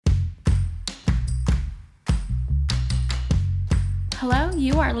Hello,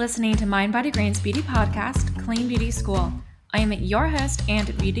 you are listening to Mind Body Green's beauty podcast, Clean Beauty School. I am your host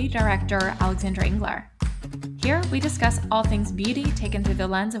and beauty director, Alexandra Engler. Here, we discuss all things beauty taken through the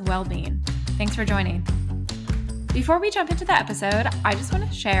lens of well-being. Thanks for joining. Before we jump into the episode, I just want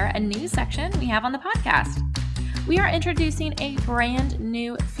to share a new section we have on the podcast. We are introducing a brand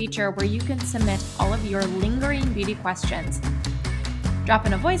new feature where you can submit all of your lingering beauty questions. Drop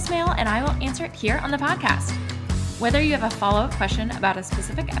in a voicemail and I will answer it here on the podcast. Whether you have a follow-up question about a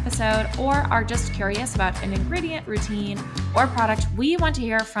specific episode or are just curious about an ingredient, routine, or product, we want to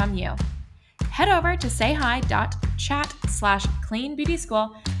hear from you. Head over to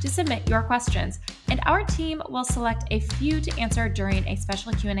sayhi.chat/cleanbeautyschool to submit your questions, and our team will select a few to answer during a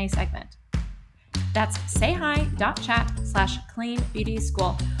special Q&A segment. That's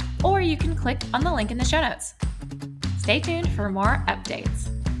sayhi.chat/cleanbeautyschool, or you can click on the link in the show notes. Stay tuned for more updates.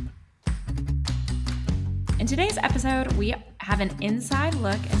 In today's episode, we have an inside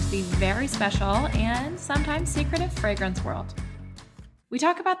look into the very special and sometimes secretive fragrance world. We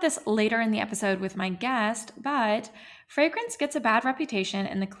talk about this later in the episode with my guest, but fragrance gets a bad reputation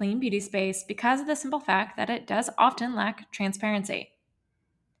in the clean beauty space because of the simple fact that it does often lack transparency.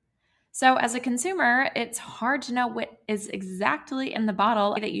 So as a consumer, it's hard to know what is exactly in the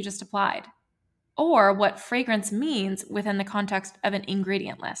bottle that you just applied, or what fragrance means within the context of an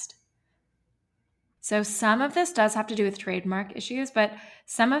ingredient list. So some of this does have to do with trademark issues, but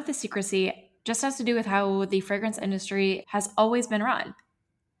some of the secrecy just has to do with how the fragrance industry has always been run.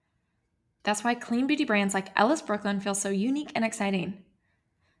 That's why clean beauty brands like Ellis Brooklyn feel so unique and exciting.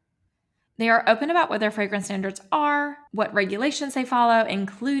 They are open about what their fragrance standards are, what regulations they follow,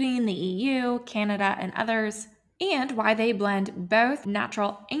 including the EU, Canada, and others, and why they blend both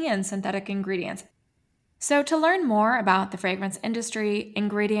natural and synthetic ingredients. So to learn more about the fragrance industry,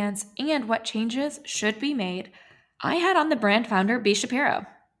 ingredients, and what changes should be made, I had on the brand founder, Bee Shapiro.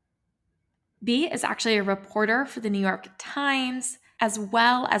 Bee is actually a reporter for the New York Times, as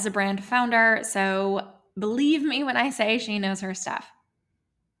well as a brand founder, so believe me when I say she knows her stuff.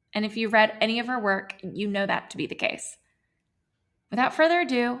 And if you've read any of her work, you know that to be the case. Without further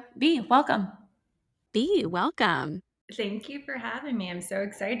ado, Bee, welcome. Bee, welcome. Thank you for having me. I'm so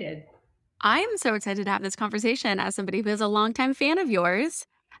excited. I'm so excited to have this conversation as somebody who is a longtime fan of yours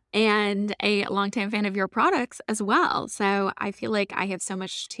and a longtime fan of your products as well. So I feel like I have so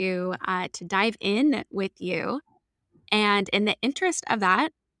much to dive in with you. And in the interest of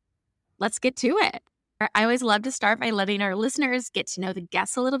that, let's get to it. I always love to start by letting our listeners get to know the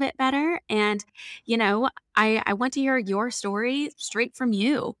guests a little bit better. And, I want to hear your story straight from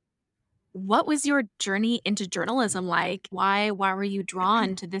you. What was your journey into journalism like? Why were you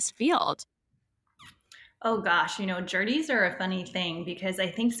drawn to this field? Oh gosh, journeys are a funny thing because I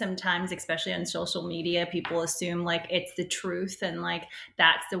think sometimes, especially on social media, people assume like it's the truth and like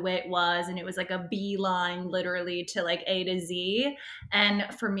that's the way it was. And it was like a beeline literally to like A to Z. And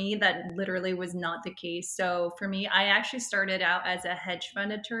for me, that literally was not the case. So for me, I actually started out as a hedge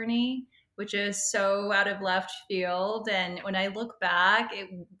fund attorney, which is so out of left field. And when I look back, it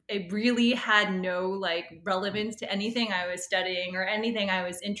really had no like relevance to anything I was studying or anything I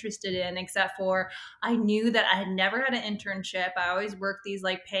was interested in, except for I knew that I had never had an internship. I always worked these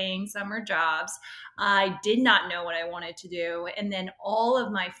like paying summer jobs. I did not know what I wanted to do. And then all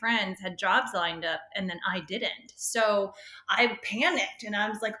of my friends had jobs lined up and then I didn't. So I panicked and I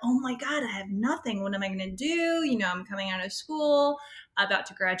was like, oh my God, I have nothing. What am I going to do? I'm coming out of school, about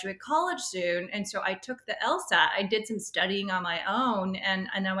to graduate college soon. And so I took the LSAT. I did some studying on my own and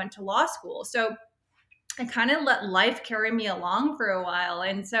I went to law school. So I kind of let life carry me along for a while.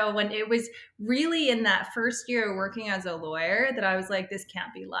 And so when it was really in that first year working as a lawyer that I was like, this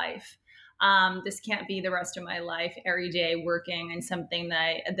can't be life. This can't be the rest of my life every day working in something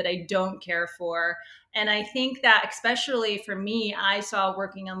that I don't care for. And I think that especially for me, I saw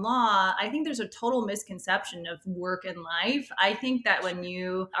working in law, I think there's a total misconception of work and life. I think that when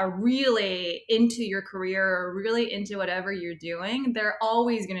you are really into your career or really into whatever you're doing, they're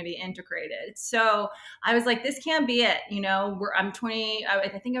always going to be integrated. So I was like, this can't be it. I'm 20, I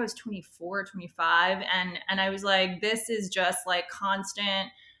think I was 24, 25. And I was like, this is just like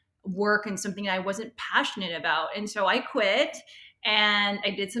constant work and something I wasn't passionate about. And so I quit and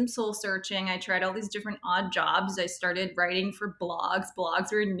I did some soul searching. I tried all these different odd jobs. I started writing for blogs.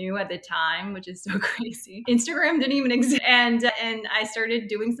 Blogs were new at the time, which is so crazy. Instagram didn't even exist. And I started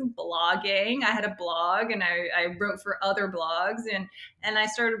doing some blogging. I had a blog and I wrote for other blogs and I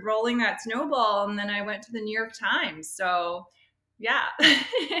started rolling that snowball. And then I went to the New York Times. So yeah,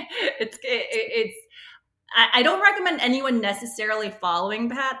 it's I don't recommend anyone necessarily following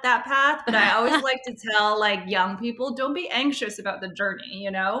that path, but I always like to tell like young people, don't be anxious about the journey,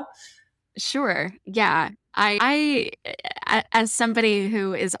 you know? Sure. Yeah. As somebody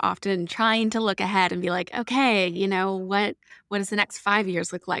who is often trying to look ahead and be like, okay, what does the next 5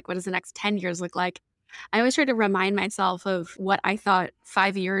 years look like? What does the next 10 years look like? I always try to remind myself of what I thought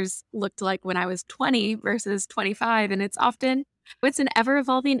 5 years looked like when I was 20 versus 25. And it's an ever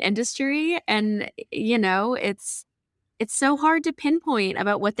evolving industry. And, it's so hard to pinpoint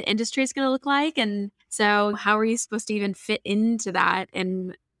about what the industry is going to look like. And so, how are you supposed to even fit into that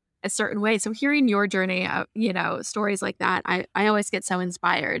in a certain way? So, hearing your journey, stories like that, I always get so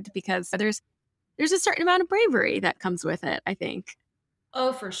inspired because there's a certain amount of bravery that comes with it, I think.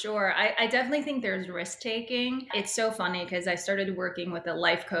 Oh, for sure. I definitely think there's risk taking. It's so funny because I started working with a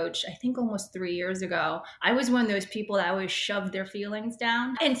life coach, I think almost 3 years ago. I was one of those people that always shoved their feelings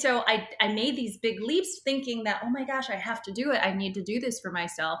down. And so I made these big leaps thinking that, oh my gosh, I have to do it. I need to do this for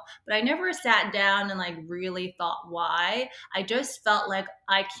myself. But I never sat down and like really thought why. I just felt like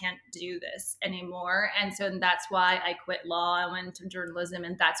I can't do this anymore. And so that's why I quit law. I went to journalism.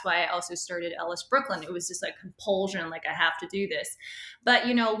 And that's why I also started Ellis Brooklyn. It was just like compulsion, like I have to do this. But,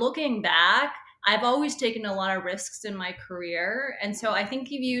 looking back, I've always taken a lot of risks in my career. And so I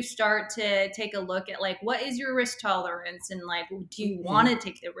think if you start to take a look at like, what is your risk tolerance? And like, do you want to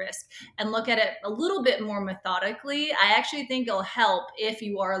take the risk and look at it a little bit more methodically? I actually think it'll help if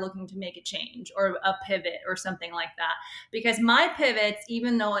you are looking to make a change or a pivot or something like that. Because my pivots,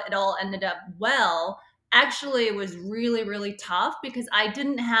 even though it all ended up well, actually it was really, really tough because I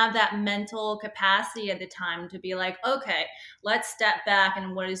didn't have that mental capacity at the time to be like, okay, let's step back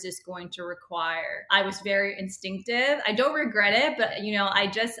and what is this going to require? I was very instinctive. I don't regret it, but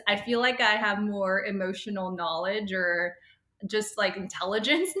I feel like I have more emotional knowledge or just like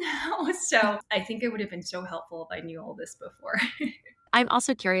intelligence now. So I think it would have been so helpful if I knew all this before. I'm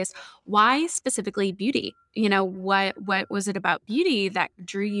also curious, why specifically beauty? What was it about beauty that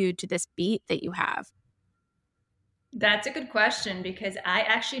drew you to this beat that you have? That's a good question because I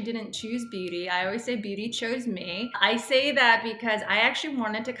actually didn't choose beauty. I always say beauty chose me. I say that because I actually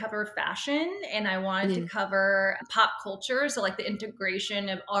wanted to cover fashion and I wanted to cover pop culture. So, like the integration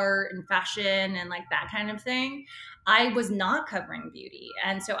of art and fashion and like that kind of thing. I was not covering beauty.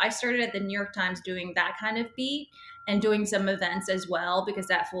 And so I started at the New York Times doing that kind of beat and doing some events as well because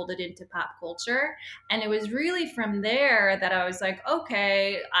that folded into pop culture. And it was really from there that I was like,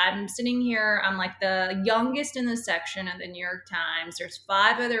 okay, I'm sitting here. I'm like the youngest in the section of the New York Times. There's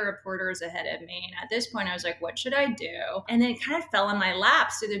 5 other reporters ahead of me. And at this point, I was like, what should I do? And then it kind of fell in my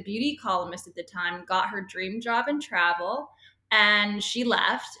lap. So the beauty columnist at the time got her dream job in travel. And she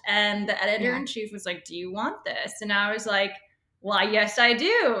left. And the editor in chief was like, do you want this? And I was like, well, yes, I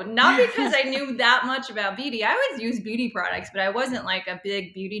do. Not because I knew that much about beauty. I always use beauty products, but I wasn't like a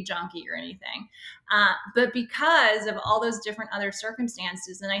big beauty junkie or anything. But because of all those different other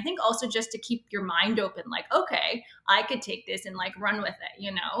circumstances. And I think also just to keep your mind open, like, okay, I could take this and like run with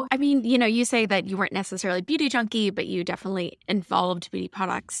it. I mean, you say that you weren't necessarily beauty junkie, but you definitely involved beauty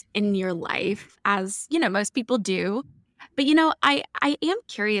products in your life, as, most people do. But, I am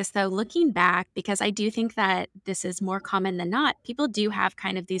curious though, looking back, because I do think that this is more common than not. People do have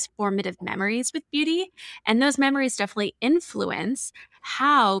kind of these formative memories with beauty, and those memories definitely influence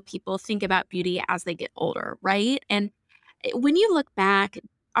how people think about beauty as they get older, right? And when you look back,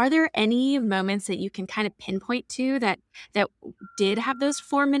 are there any moments that you can kind of pinpoint to that did have those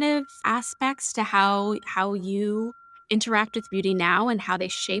formative aspects to how you interact with beauty now and how they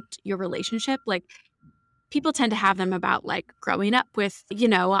shaped your relationship? Like, people tend to have them about like growing up with,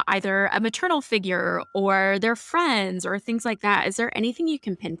 either a maternal figure or their friends or things like that. Is there anything you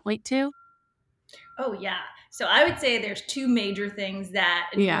can pinpoint to? Oh, yeah. So I would say there's 2 major things that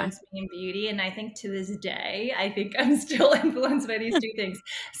Yeah. influence me in beauty. And I think to this day, I think I'm still influenced by these 2 things.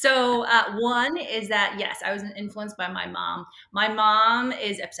 So one is that, yes, I was influenced by my mom. My mom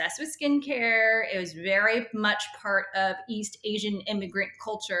is obsessed with skincare. It was very much part of East Asian immigrant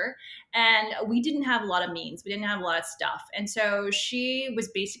culture. And we didn't have a lot of means. We didn't have a lot of stuff. And so she was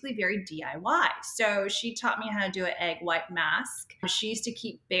basically very DIY. So she taught me how to do an egg white mask. She used to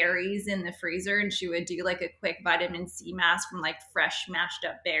keep berries in the freezer and she would do like a quick vitamin C mask from like fresh mashed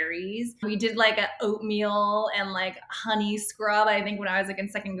up berries. We did like an oatmeal and like honey scrub, I think when I was like in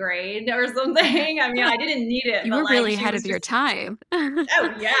 2nd grade or something. I mean, I didn't need it. You but were like really she ahead was of your just, time.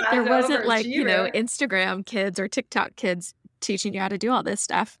 oh yeah, There so wasn't like, overachiever. Instagram kids or TikTok kids teaching you how to do all this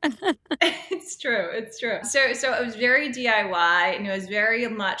stuff. It's true. It's true. So it was very DIY, and it was very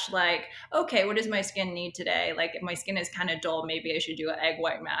much like, okay, what does my skin need today? Like, if my skin is kind of dull, maybe I should do an egg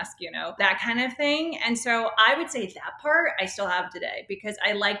white mask, that kind of thing. And so I would say that part I still have today, because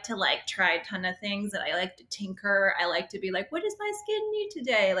I like to like try a ton of things, and I like to tinker. I like to be like, what does my skin need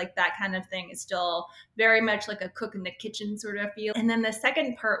today? Like, that kind of thing is still very much like a cook in the kitchen sort of feel. And then the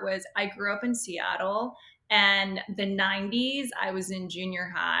second part was, I grew up in Seattle. And the 90s, I was in junior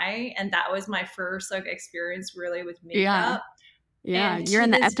high, and that was my first like experience really with Yeah. makeup. Yeah. And You're to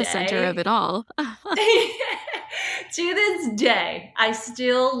in the this epicenter of day, it all. to this day, I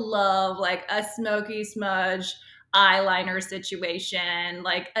still love like a smoky smudge eyeliner situation,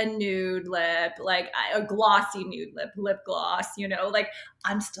 like a nude lip, like a glossy nude lip gloss, like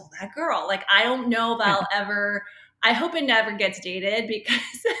I'm still that girl. Like, I don't know if Yeah. I'll ever, I hope it never gets dated, because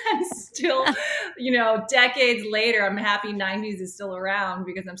I'm still, decades later, I'm happy 90s is still around,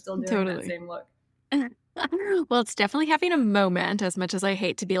 because I'm still doing that Totally. same look. Well, it's definitely having a moment, as much as I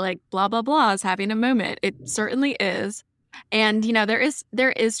hate to be like blah blah blah is having a moment. It certainly is. And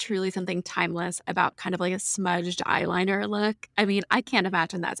there is truly something timeless about kind of like a smudged eyeliner look. I mean, I can't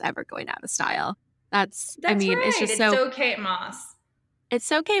imagine that's ever going out of style. That's It's right. just It's so so Kate Moss. it's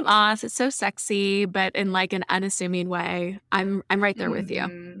so Kate Moss, it's so sexy, but in like an unassuming way. I'm right there with you.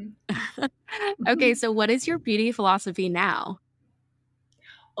 Hmm. Okay, so what is your beauty philosophy now?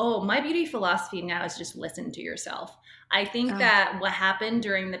 Oh, my beauty philosophy now is just listen to yourself. I think Oh, that what happened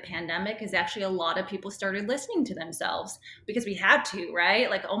during the pandemic is actually a lot of people started listening to themselves, because we had to, right?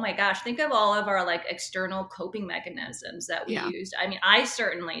 Like, oh my gosh, think of all of our like external coping mechanisms that we yeah. used. I mean, I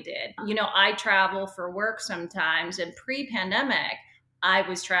certainly did. I travel for work sometimes, and pre-pandemic, I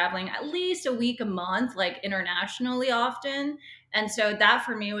was traveling at least a week a month, like internationally often. And so that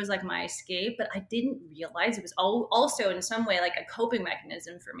for me was like my escape, but I didn't realize it was also in some way like a coping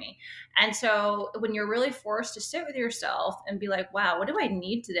mechanism for me. And so when you're really forced to sit with yourself and be like, wow, what do I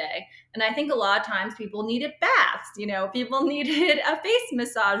need today? And I think a lot of times people needed baths, people needed a face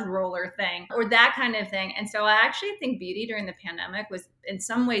massage roller thing or that kind of thing. And so I actually think beauty during the pandemic was in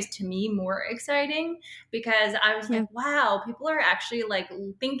some ways to me more exciting, because I was Yeah. like, wow, people are actually like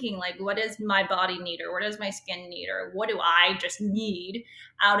thinking like, what does my body need, or what does my skin need, or what do I just need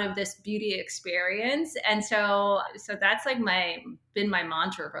out of this beauty experience? And so that's like been my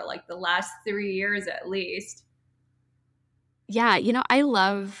mantra for like the last 3 years at least. Yeah, I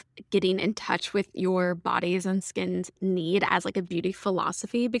love getting in touch with your body's and skin's need as like a beauty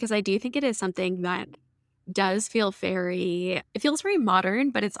philosophy, because I do think it is something that does feel it feels very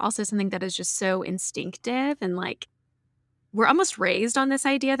modern, but it's also something that is just so instinctive, and like we're almost raised on this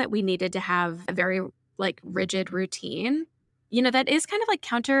idea that we needed to have a very like rigid routine. That is kind of like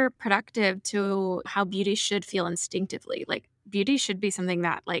counterproductive to how beauty should feel instinctively. Like beauty should be something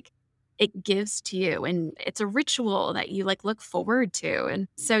that like it gives to you, and it's a ritual that you like look forward to. And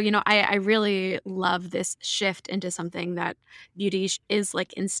so, I really love this shift into something that is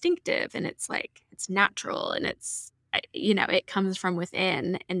like instinctive, and it's like it's natural, and it comes from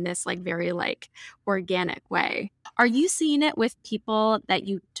within in this like very like organic way. Are you seeing it with people that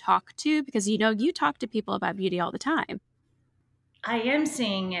you talk to? Because you talk to people about beauty all the time. I am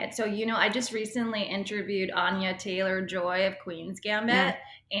seeing it. So, I just recently interviewed Anya Taylor Joy of Queen's Yeah. Gambit,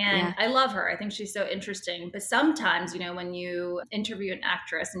 and Yeah. I love her. I think she's so interesting. But sometimes, when you interview an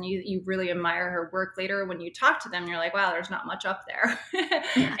actress and you really admire her work, later when you talk to them, you're like, wow, there's not much up there.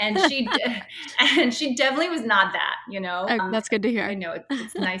 Yeah. and and she definitely was not that, Oh, that's good to I hear. know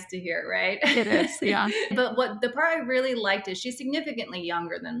it's nice to hear, right? It is. Yeah. But what the part I really liked is she's significantly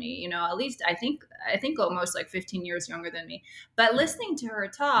younger than me, at least I think almost like 15 years younger than me. But listening to her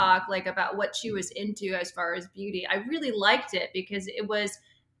talk like about what she was into as far as beauty, I really liked it, because it was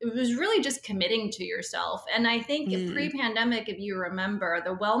really just committing to yourself. And I think Mm, pre-pandemic, if you remember,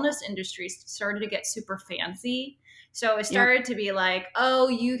 the wellness industry started to get super fancy. So it yep. started to be like, oh,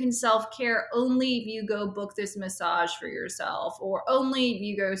 you can self-care only if you go book this massage for yourself, or only if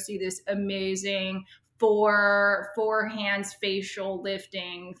you go see this amazing four hands facial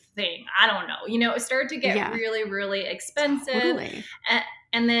lifting thing. I don't know. It started to get Yeah. really, really expensive. Totally.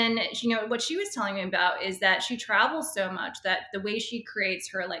 And then, what she was telling me about is that she travels so much that the way she creates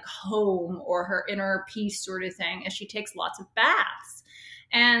her like home or her inner peace sort of thing is she takes lots of baths.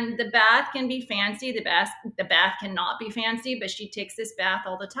 And the bath can be fancy. The bath cannot be fancy, but she takes this bath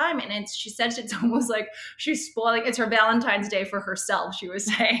all the time. And she says it's almost like she's spoiling, it's her Valentine's Day for herself, she was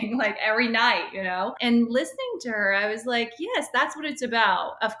saying, like every night, And listening to her, I was like, yes, that's what it's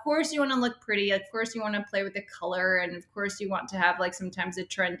about. Of course you want to look pretty. Of course you want to play with the color. And of course you want to have like sometimes a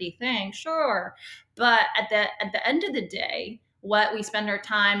trendy thing. Sure. But at the end of the day, what we spend our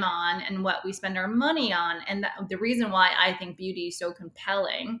time on and what we spend our money on. And the reason why I think beauty is so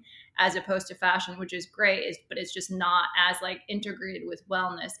compelling as opposed to fashion, which is great, but it's just not as like integrated with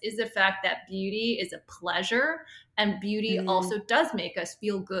wellness, is the fact that beauty is a pleasure, and beauty also does make us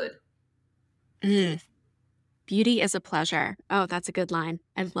feel good. Beauty is a pleasure. Oh, that's a good line.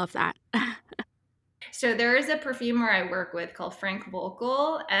 I love that. So there is a perfumer I work with called Frank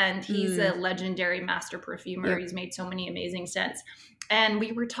Volkel, and he's a legendary master perfumer. Yep. He's made so many amazing scents. And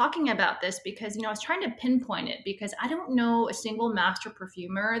we were talking about this because, I was trying to pinpoint it because I don't know a single master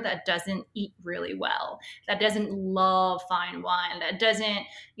perfumer that doesn't eat really well, that doesn't love fine wine, that doesn't,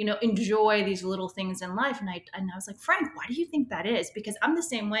 enjoy these little things in life. And I was like, Frank, why do you think that is? Because I'm the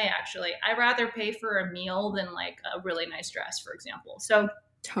same way, actually. I rather pay for a meal than like a really nice dress, for example. So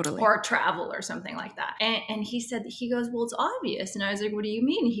totally. Or travel or something like that. And he goes, well, it's obvious. And I was like, what do you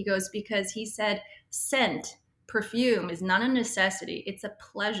mean? He goes, because he said scent, perfume is not a necessity. It's a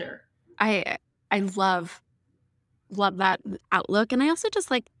pleasure. I love that outlook. And I also just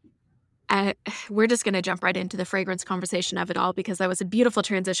like, we're just going to jump right into the fragrance conversation of it all because that was a beautiful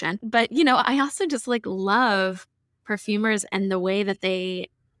transition. But, I also just like love perfumers and the way that they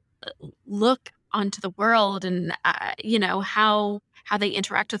look onto the world and, how they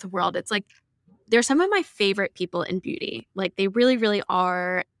interact with the world. It's like, they're some of my favorite people in beauty. Like they really, really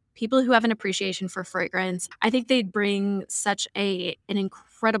are people who have an appreciation for fragrance. I think they bring such an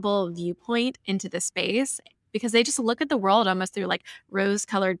incredible viewpoint into the space because they just look at the world almost through like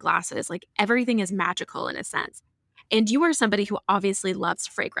rose-colored glasses. Like everything is magical in a sense. And you are somebody who obviously loves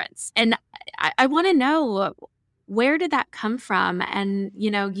fragrance. And I want to know, where did that come from? And,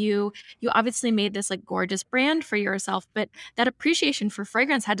 you obviously made this like gorgeous brand for yourself, but that appreciation for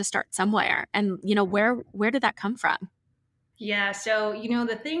fragrance had to start somewhere. And, where did that come from? Yeah. So,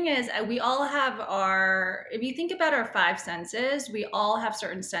 the thing is, we all have if you think about our five senses, we all have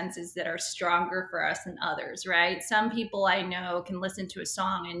certain senses that are stronger for us than others, right? Some people I know can listen to a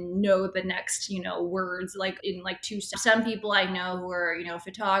song and know the next, words like in like 2 seconds. Some people I know who are,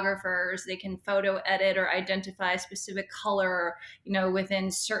 photographers, they can photo edit or identify a specific color,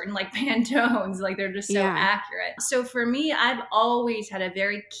 within certain like Pantones, like they're just so accurate. So for me, I've always had a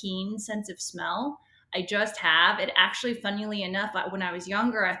very keen sense of smell. I just have. It actually, funnily enough, when I was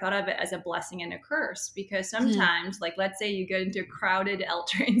younger, I thought of it as a blessing and a curse because sometimes, like, let's say you get into a crowded L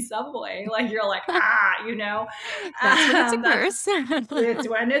train subway, like you're like, That's when it's a curse. It's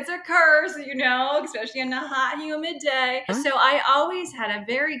when it's a curse, especially on a hot, humid day. So I always had a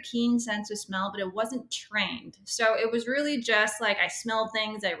very keen sense of smell, but it wasn't trained. So it was really just like I smelled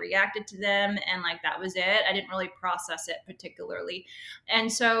things, I reacted to them, and like that was it. I didn't really process it particularly.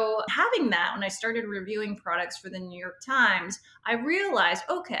 And so having that, when I started reviewing products for the New York Times, I realized,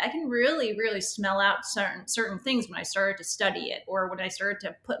 okay, I can really, really smell out certain things when I started to study it or when I started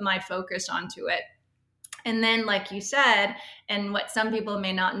to put my focus onto it. And then, like you said, and what some people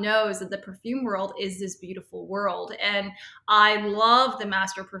may not know is that the perfume world is this beautiful world. And I love the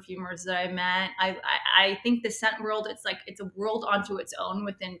master perfumers that I met. I think the scent world, it's a world onto its own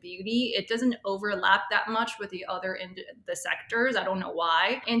within beauty. It doesn't overlap that much with the other the sectors. I don't know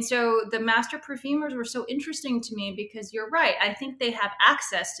why. And so the master perfumers were so interesting to me because you're right. I think they have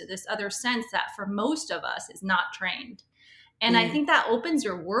access to this other sense that for most of us is not trained. And I think that opens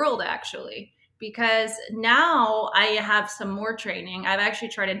your world actually. Because now I have some more training. I've actually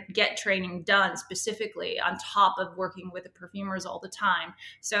tried to get training done specifically on top of working with the perfumers all the time.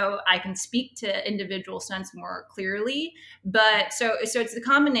 So I can speak to individual scents more clearly. But so it's the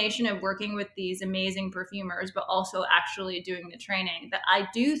combination of working with these amazing perfumers, but also actually doing the training that I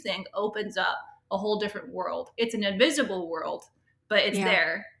do think opens up a whole different world. It's an invisible world, but it's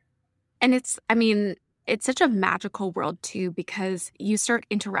there. And it's such a magical world too, because you start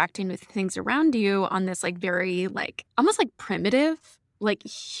interacting with things around you on this like very like almost like primitive, like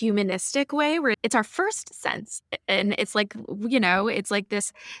humanistic way where it's our first sense. And it's like, it's like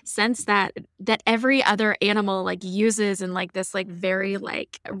this sense that every other animal like uses in like this like very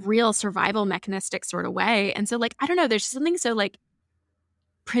like real survival mechanistic sort of way. And so like, I don't know, there's something so like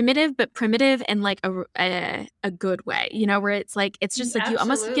primitive and like a good way, where it's like it's just like you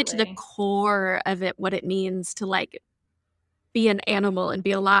almost get to the core of it, what it means to like be an animal and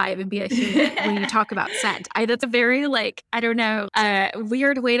be alive and be a human when you talk about scent. That's a very like, I don't know,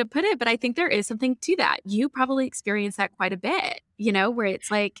 weird way to put it, but I think there is something to that. You probably experience that quite a bit, where it's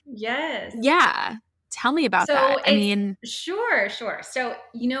like, Yes. yeah, tell me about So that. I it's mean, sure. So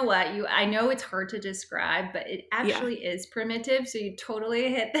you know what? I know it's hard to describe, but it yeah, actually is primitive. So you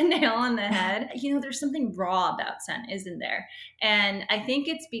totally hit the nail on the head. There's something raw about scent, isn't there? And I think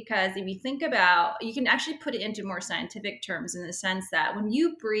it's because if you think about, you can actually put it into more scientific terms in the sense that when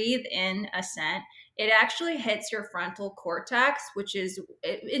you breathe in a scent, it actually hits your frontal cortex, which is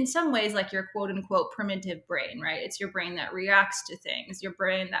in some ways like your quote unquote primitive brain, right? It's your brain that reacts to things, your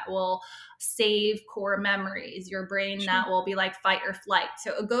brain that will save core memories, your brain sure. that will be like fight or flight.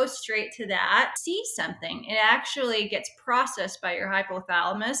 So it goes straight to that. See something, it actually gets processed by your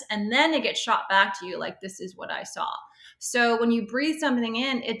hypothalamus and then it gets shot back to you like, this is what I saw. So when you breathe something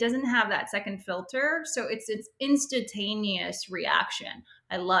in, it doesn't have that second filter. So it's instantaneous reaction.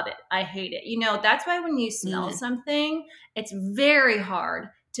 I love it. I hate it. That's why when you smell something, it's very hard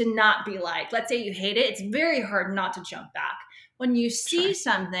to not be like, let's say you hate it, it's very hard not to jump back. When you see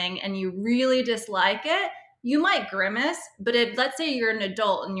something and you really dislike it, you might grimace, but if let's say you're an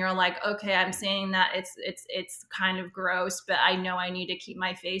adult and you're like, okay, I'm saying that it's kind of gross, but I know I need to keep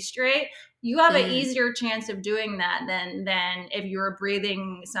my face straight, you have an easier chance of doing that than if you were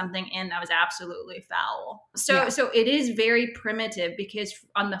breathing something in that was absolutely foul. So it is very primitive, because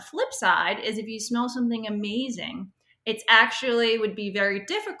on the flip side is if you smell something amazing, it's actually would be very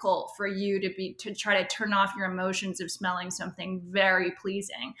difficult for you to try to turn off your emotions of smelling something very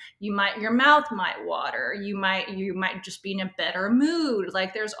pleasing. Your mouth might water, you might just be in a better mood.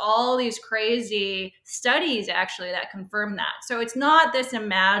 Like there's all these crazy studies actually that confirm that. So it's not this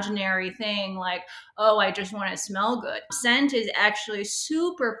imaginary thing like, oh, I just want to smell good. Scent is actually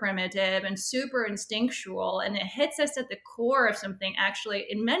super primitive and super instinctual, and it hits us at the core of something actually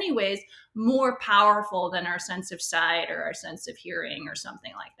in many ways more powerful than our sense of sight or our sense of hearing or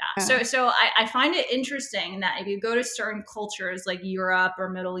something like that. So I find it interesting that if you go to certain cultures like Europe or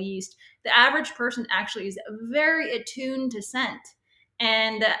Middle East, the average person actually is very attuned to scent.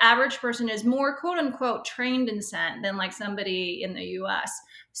 And the average person is more quote unquote trained in scent than like somebody in the US.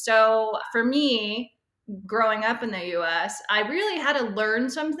 So for me, growing up in the US, I really had to learn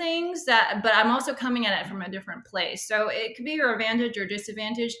some things but I'm also coming at it from a different place. So it could be your advantage or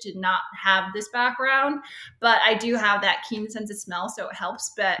disadvantage to not have this background, but I do have that keen sense of smell, so it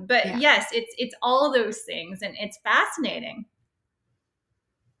helps. But yes, it's all of those things, and it's fascinating.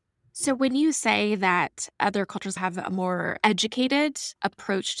 So when you say that other cultures have a more educated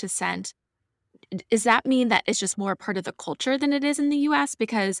approach to scent, does that mean that it's just more part of the culture than it is in the US?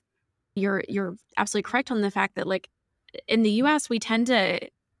 Because you're absolutely correct on the fact that like in the US we tend to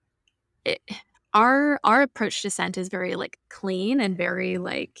our approach to scent is very like clean and very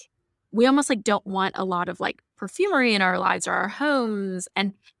like we almost like don't want a lot of like perfumery in our lives or our homes.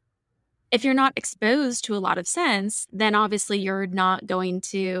 And if you're not exposed to a lot of scents, then obviously you're not going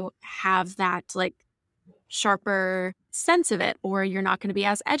to have that like sharper sense of it, or you're not going to be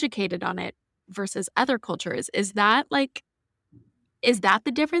as educated on it versus other cultures. Is that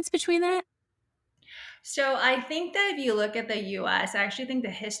the difference between that? So I think that if you look at the US, I actually think the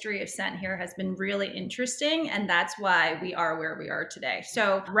history of scent here has been really interesting, and that's why we are where we are today.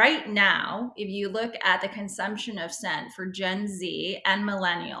 So right now, if you look at the consumption of scent for Gen Z and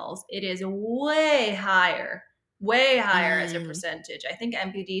millennials, it is way higher as a percentage. I think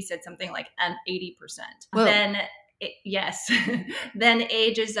MPD said something like 80%. Whoa. Then yes, then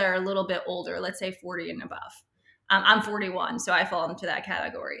ages that are a little bit older, let's say 40 and above. I'm 41, so I fall into that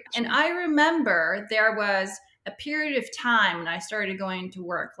category. Sure. And I remember there was a period of time when I started going to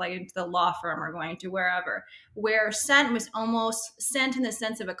work, like into the law firm or going to wherever, where scent was almost scent in the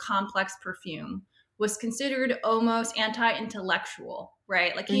sense of a complex perfume was considered almost anti-intellectual,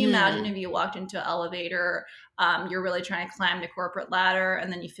 right? Like, can you imagine if you walked into an elevator, you're really trying to climb the corporate ladder,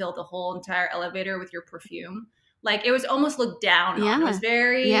 and then you fill the whole entire elevator with your perfume? Like it was almost looked down on. It was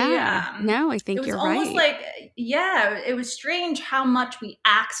very, no, I think it was you're almost right. like, it was strange how much we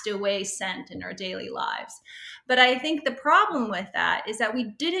axed away scent in our daily lives. But I think the problem with that is that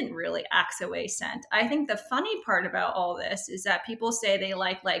we didn't really axe away scent. I think the funny part about all this is that people say they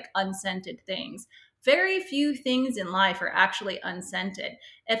like unscented things. Very few things in life are actually unscented.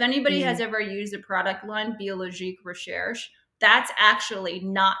 If anybody has ever used the product line Biologique Recherche, that's actually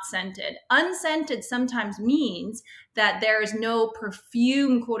not scented. Unscented sometimes means that there is no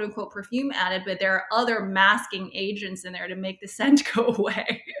perfume, quote unquote perfume added, but there are other masking agents in there to make the scent go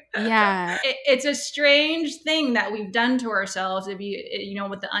away. Yeah. It's a strange thing that we've done to ourselves with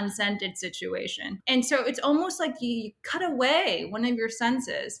the unscented situation. And so it's almost like you cut away one of your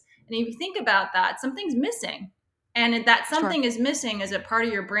senses. And if you think about that, something's missing. And that something is missing is a part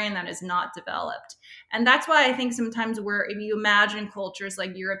of your brain that is not developed. And that's why I think sometimes if you imagine cultures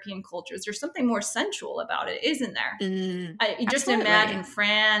like European cultures, there's something more sensual about it, isn't there? You just imagine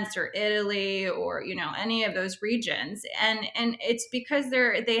France or Italy or, any of those regions. And it's because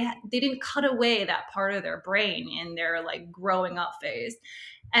they didn't cut away that part of their brain in their like growing up phase.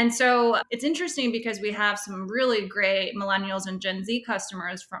 And so it's interesting because we have some really great millennials and Gen Z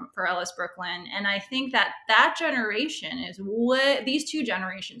customers for Ellis Brooklyn. And I think that generation these two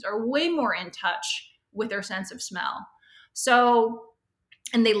generations are way more in touch with their sense of smell. So,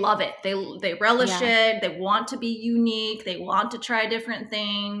 and they love it. They relish it. They want to be unique. They want to try different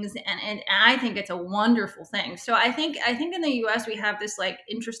things. And I think it's a wonderful thing. So I think in the US, we have this like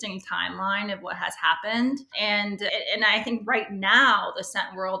interesting timeline of what has happened. And I think right now the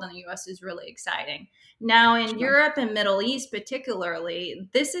scent world in the US is really exciting. Now in Europe and Middle East particularly,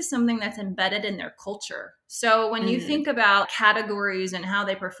 this is something that's embedded in their culture. So when you think about categories and how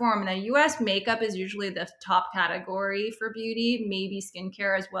they perform, in the US, makeup is usually the top category for beauty, maybe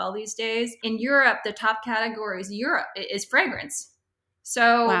skincare as well these days. In Europe, the top category is fragrance.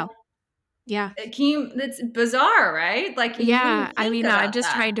 So wow. Yeah. It's bizarre, right? Like, I'm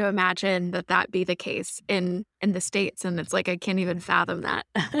just trying to imagine that be the case in the States. And it's like, I can't even fathom that.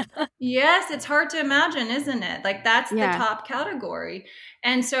 Yes, it's hard to imagine, isn't it? Like that's the top category.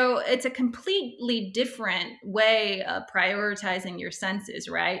 And so it's a completely different way of prioritizing your senses,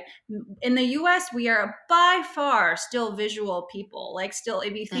 right? In the US, we are by far still visual people. Like still,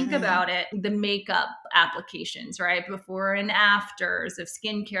 if you think about it, the makeup applications, right? Before and afters of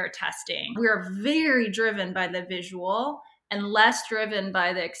skincare testing, we are very driven by the visual and less driven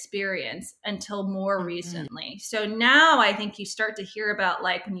by the experience until more recently. So now I think you start to hear about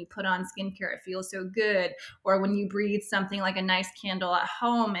like when you put on skincare, it feels so good. Or when you breathe something like a nice candle at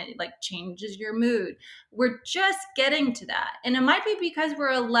home, it like changes your mood. We're just getting to that. And it might be because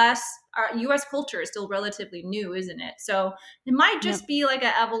our US culture is still relatively new, isn't it? So it might just be like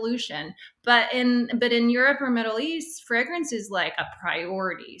an evolution. But in Europe or Middle East, fragrance is like a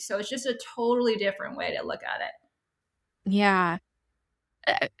priority. So it's just a totally different way to look at it. Yeah.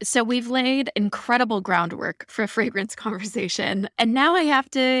 So we've laid incredible groundwork for a fragrance conversation. And now I have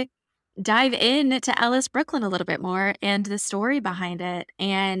to dive in to Ellis Brooklyn a little bit more and the story behind it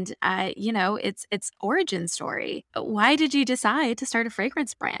and, its origin story. Why did you decide to start a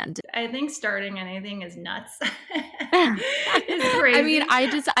fragrance brand? I think starting anything is nuts. It's crazy. I mean,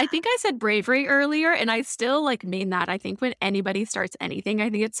 I think I said bravery earlier and I still like mean that. I think when anybody starts anything, I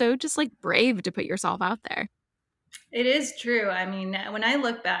think it's so just like brave to put yourself out there. It is true. I mean, when I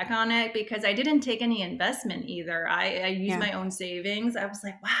look back on it, because I didn't take any investment either, I used my own savings. I was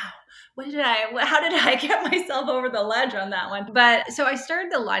like, wow, how did I get myself over the ledge on that one? But so I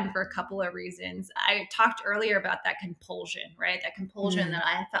started the line for a couple of reasons. I talked earlier about that compulsion, right? That compulsion that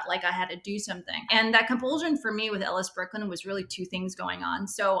I felt like I had to do something. And that compulsion for me with Ellis Brooklyn was really two things going on.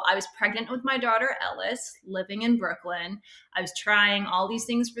 So I was pregnant with my daughter, Ellis, living in Brooklyn. I was trying all these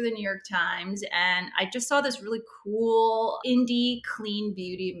things for the New York Times, and I just saw this really cool indie clean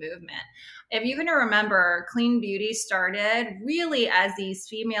beauty movement. If you're going to remember, clean beauty started really as these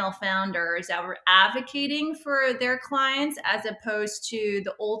female founders that were advocating for their clients as opposed to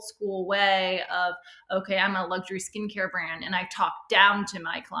the old school way of, okay, I'm a luxury skincare brand and I talk down to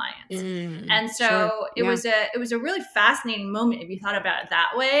my clients. And so it was a really fascinating moment if you thought about it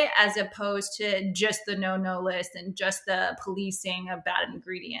that way, as opposed to just the no list and just the policing of bad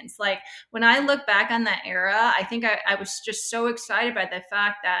ingredients. Like when I look back on that era, I think I was just so excited by the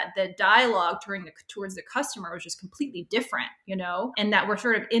fact that the dialogue towards the customer was just completely different, and that we're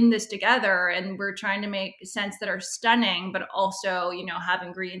sort of in this together and we're trying to make scents that are stunning, but also, have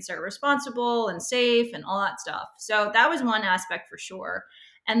ingredients that are responsible and safe and all that stuff. So that was one aspect for sure.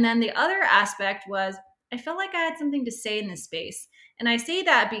 And then the other aspect was I felt like I had something to say in this space. And I say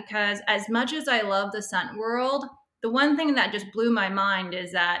that because as much as I love the scent world, the one thing that just blew my mind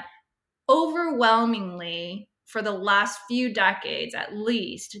is that overwhelmingly for the last few decades, at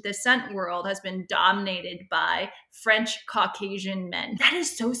least, the scent world has been dominated by French Caucasian men. That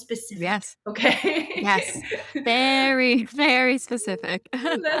is so specific. Yes. Okay. Yes. Very, very specific.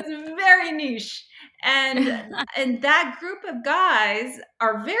 That's very niche. And that group of guys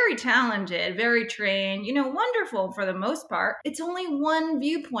are very talented, very trained, wonderful for the most part. It's only one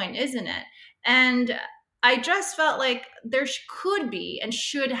viewpoint, isn't it? And I just felt like there could be and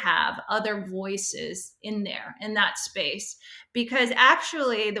should have other voices in there, in that space. Because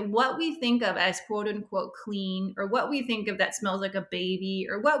actually, what we think of as quote unquote clean, or what we think of that smells like a baby,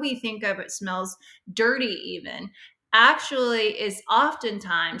 or what we think of it smells dirty even, actually is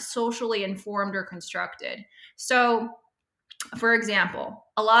oftentimes socially informed or constructed. So, for example,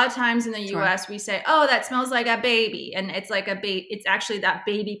 a lot of times in the Sure. US, we say, oh, that smells like a baby. And it's like it's actually that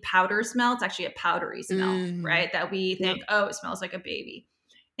baby powder smell. It's actually a powdery smell, right? That we think, oh, it smells like a baby.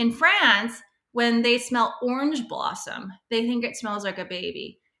 In France, when they smell orange blossom, they think it smells like a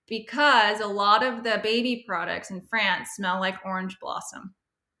baby, because a lot of the baby products in France smell like orange blossom.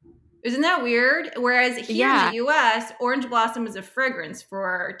 Isn't that weird? Whereas here in the US, orange blossom is a fragrance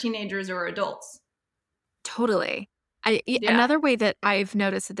for teenagers or adults. Totally. Another way that I've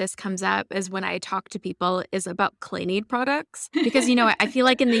noticed that this comes up is when I talk to people is about cleaning products. Because, I feel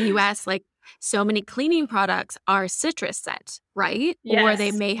like in the US, like so many cleaning products are citrus scent, right? Yes. Or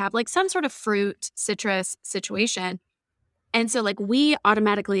they may have like some sort of fruit, citrus situation. And so like we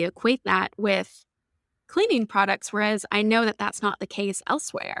automatically equate that with cleaning products, whereas I know that that's not the case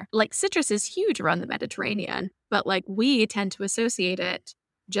elsewhere. Like citrus is huge around the Mediterranean, but like we tend to associate it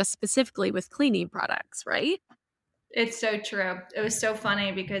just specifically with cleaning products, right? It's so true. It was so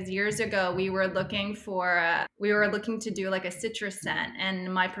funny because years ago we were looking to do like a citrus scent,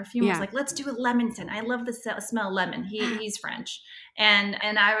 and my perfumer was like, let's do a lemon scent. I love the smell lemon. He's French. And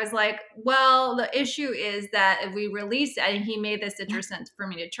I was like, well, the issue is that if we release it, and he made the citrus scent for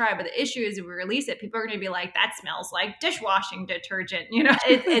me to try, but the issue is if we release it, people are going to be like, that smells like dishwashing detergent.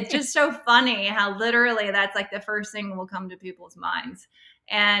 It's just so funny how literally that's like the first thing that will come to people's minds.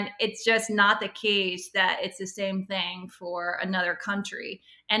 And it's just not the case that it's the same thing for another country.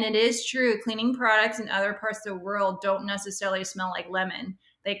 And it is true, cleaning products in other parts of the world don't necessarily smell like lemon.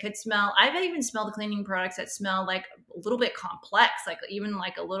 They could smell, I've even smelled cleaning products that smell like a little bit complex, like even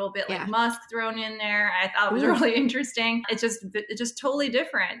like a little bit like musk thrown in there. I thought it was really interesting. It's just totally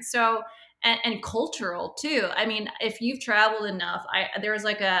different. So, and cultural too. I mean, if you've traveled enough, there was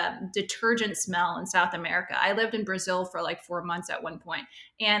like a detergent smell in South America. I lived in Brazil for like 4 months at one point,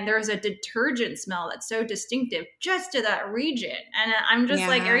 and there's a detergent smell that's so distinctive just to that region. And I'm just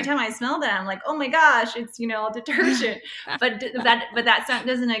like, every time I smell that, I'm like, oh my gosh, it's, detergent. but that scent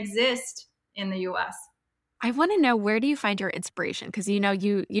doesn't exist in the US. I want to know, where do you find your inspiration? Because,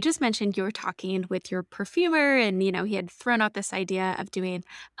 you just mentioned you were talking with your perfumer and, he had thrown out this idea of doing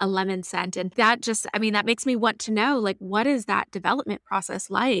a lemon scent. And that that makes me want to know, like, what is that development process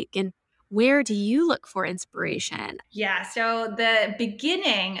like? And where do you look for inspiration? Yeah, so the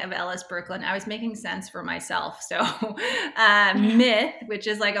beginning of Ellis Brooklyn, I was making scents for myself. So Myth, which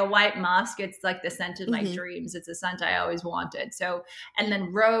is like a white musk, it's like the scent of my dreams. It's a scent I always wanted. So, and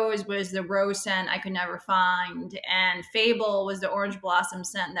then Rose was the rose scent I could never find. And Fable was the orange blossom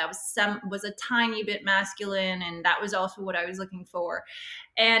scent that was a tiny bit masculine. And that was also what I was looking for.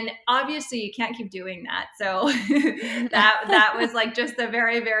 And obviously you can't keep doing that. So that was like just the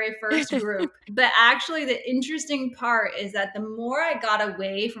very, very first group. But actually the interesting part is that the more I got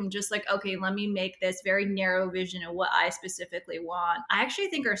away from just like, okay, let me make this very narrow vision of what I specifically want, I actually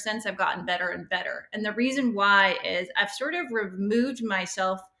think our scents have gotten better and better. And the reason why is I've sort of removed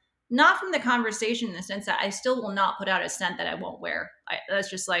myself not from the conversation in the sense that I still will not put out a scent that I won't wear. That's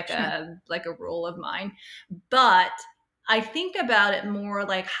just like a rule of mine. But I think about it more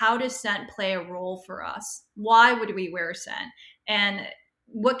like, how does scent play a role for us? Why would we wear scent? And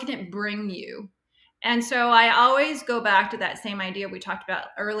what can it bring you? And so I always go back to that same idea we talked about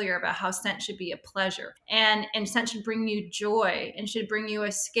earlier about how scent should be a pleasure, and scent should bring you joy and should bring you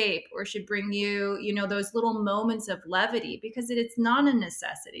escape, or should bring you, those little moments of levity, because it's not a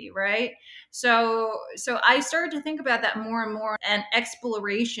necessity, right? So I started to think about that more and more, and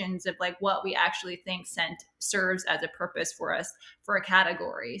explorations of like what we actually think scent serves as a purpose for us, for a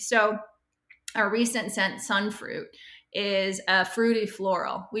category. So our recent scent, Sunfruit, is a fruity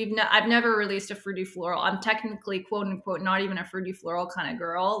floral. I've never released a fruity floral. I'm technically, quote unquote, not even a fruity floral kind of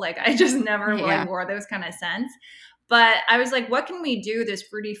girl. Like I just never really wore those kind of scents. But I was like, what can we do this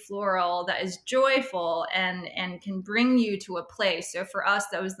fruity floral that is joyful and can bring you to a place? So for us,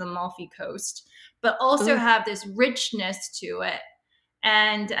 that was the Amalfi Coast, but also have this richness to it.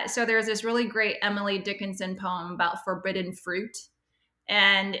 And so there's this really great Emily Dickinson poem about forbidden fruit.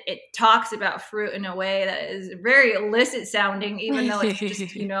 And it talks about fruit in a way that is very illicit sounding, even though it's just,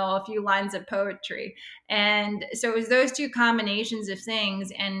 a few lines of poetry. And so it was those two combinations of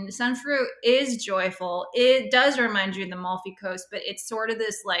things. And sunfruit is joyful. It does remind you of the Amalfi Coast, but it's sort of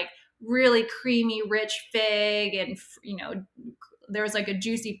this like really creamy, rich fig, and there's like a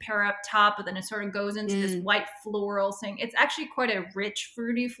juicy pear up top, but then it sort of goes into this white floral thing. It's actually quite a rich,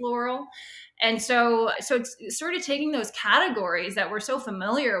 fruity floral. And so it's sort of taking those categories that we're so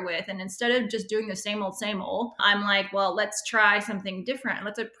familiar with, and instead of just doing the same old, I'm like, well, let's try something different.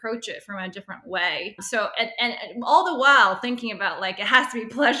 Let's approach it from a different way. So, and all the while thinking about like, it has to be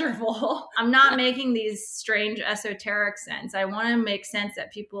pleasurable. I'm not making these strange esoteric sense. I want to make sense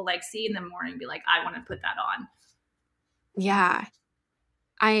that people like see in the morning and be like, I want to put that on. Yeah.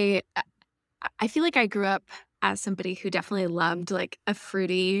 I feel like I grew up as somebody who definitely loved like a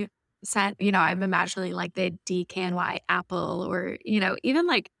fruity scent. I'm imagining like the DKNY apple, or, even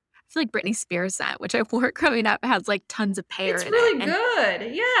like I feel like Britney Spears scent, which I wore growing up, has like tons of pear It's in really it.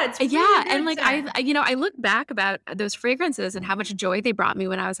 good. Yeah, it's really Yeah, good and like scent. I look back about those fragrances and how much joy they brought me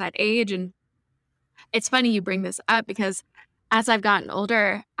when I was that age. And it's funny you bring this up, because as I've gotten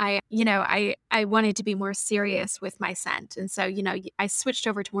older, I wanted to be more serious with my scent. And so, I switched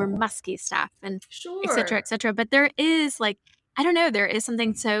over to more musky stuff and et cetera, Sure. et cetera. But there is like, I don't know, there is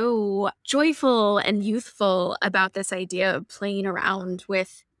something so joyful and youthful about this idea of playing around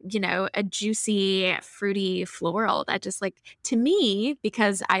with, a juicy, fruity floral that just like, to me,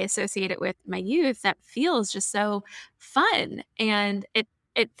 because I associate it with my youth, that feels just so fun. And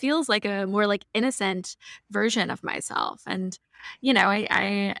it feels like a more like innocent version of myself. And,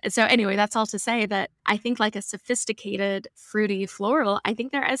 so anyway, that's all to say that I think like a sophisticated, fruity floral, I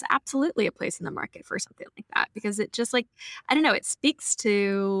think there is absolutely a place in the market for something like that, because it just like, I don't know, it speaks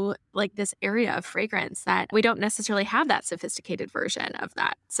to like this area of fragrance that we don't necessarily have that sophisticated version of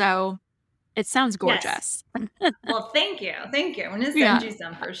that. So it sounds Yes. gorgeous. Well, thank you. Thank you. I'm going to send Yeah. you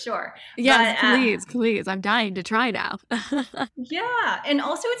some for sure. Yes, But please. I'm dying to try now. yeah. And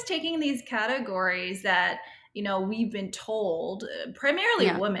also, it's taking these categories that, we've been told, primarily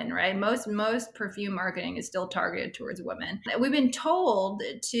Yeah. women, right? Most perfume marketing is still targeted towards women. We've been told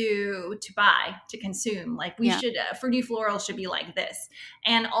to buy, to consume, like we Yeah. should, fruity floral should be like this.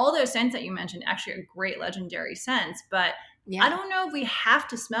 And all those scents that you mentioned actually are great legendary scents, but I Yeah. don't know if we have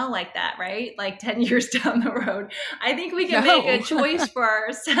to smell like that, right? Like 10 years down the road. I think we can make a No. choice for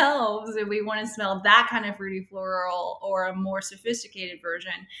ourselves if we want to smell that kind of fruity floral or a more sophisticated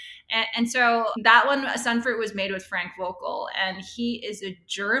version. And so that one, Sunfruit, was made with Frank Vogel, and he is a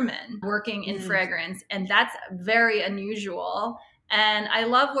German working in fragrance, and that's very unusual. And I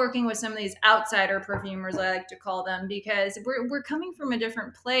love working with some of these outsider perfumers, I like to call them, because we're coming from a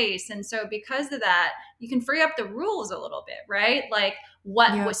different place. And so because of that, you can free up the rules a little bit, right? Like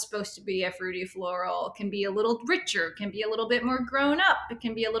what Yeah. was supposed to be a fruity floral can be a little richer, can be a little bit more grown up, it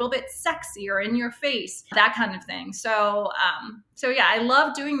can be a little bit sexier in your face, that kind of thing. So yeah, I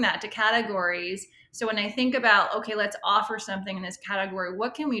love doing that to categories. So when I think about, okay, let's offer something in this category,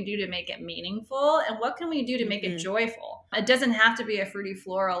 what can we do to make it meaningful, and what can we do to make it joyful? It doesn't have to be a fruity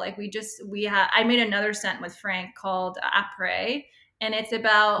floral. Like I made another scent with Frank called Après, and it's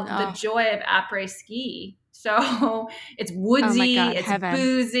about the joy of après ski. So it's woodsy, Oh my God, it's heaven.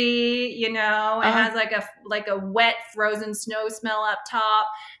 boozy, it has like a wet frozen snow smell up top.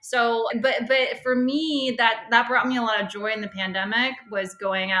 So, but for me, that brought me a lot of joy in the pandemic, was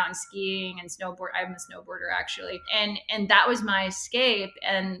going out and skiing and snowboard. I'm a snowboarder actually. And that was my escape.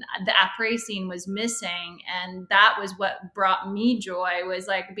 And the après scene was missing. And that was what brought me joy, was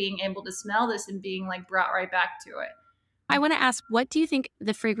like being able to smell this and being like brought right back to it. I want to ask, what do you think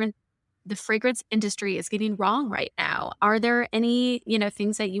the fragrance industry is getting wrong right now? Are there any,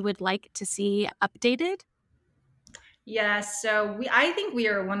 things that you would like to see updated? Yeah, so I think we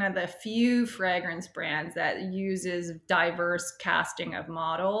are one of the few fragrance brands that uses diverse casting of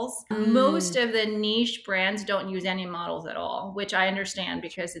models. Most of the niche brands don't use any models at all, which I understand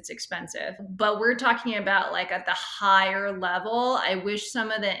because it's expensive. But we're talking about like at the higher level, I wish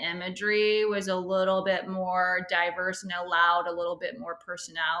some of the imagery was a little bit more diverse and allowed a little bit more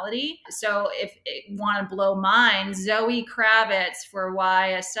personality. So if you want to blow minds, Zoe Kravitz for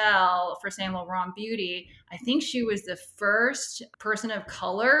YSL, for Saint Laurent Beauty, I think she was the first person of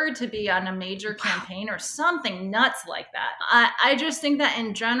color to be on a major campaign or something nuts like that. I just think that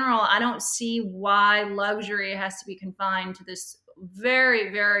in general, I don't see why luxury has to be confined to this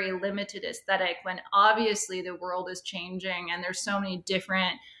very, very limited aesthetic, when obviously the world is changing and there's so many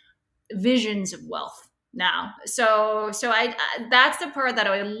different visions of wealth. now. So that's the part that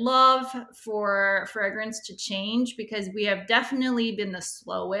I would love for fragrance to change, because we have definitely been the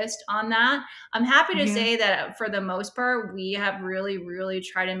slowest on that. I'm happy to Yeah. say that for the most part, we have really, really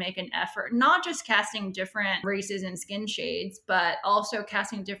tried to make an effort, not just casting different races and skin shades, but also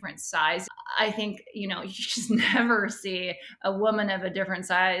casting different sizes. I think, you just never see a woman of a different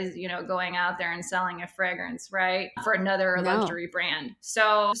size, going out there and selling a fragrance, right? For another No. luxury brand.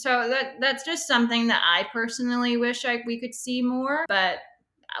 So that's just something that I personally wish we could see more, but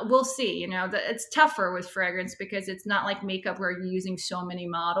we'll see. It's tougher with fragrance because it's not like makeup where you're using so many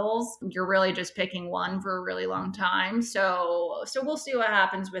models. You're really just picking one for a really long time. So we'll see what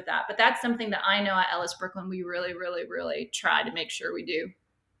happens with that. But that's something that I know at Ellis Brooklyn we really, really, really try to make sure we do.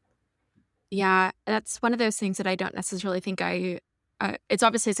 Yeah, that's one of those things that I don't necessarily think it's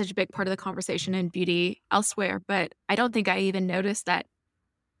obviously such a big part of the conversation in beauty elsewhere, but I don't think I even noticed that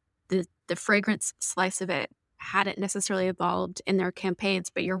the fragrance slice of it hadn't necessarily evolved in their campaigns,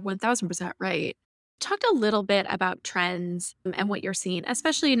 but you're 1000% right. Talked a little bit about trends and what you're seeing,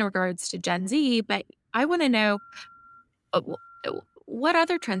 especially in regards to Gen Z, but I want to know what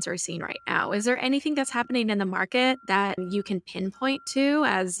other trends are you seeing right now? Is there anything that's happening in the market that you can pinpoint to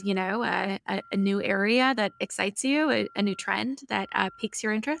as, a new area that excites you, a new trend that piques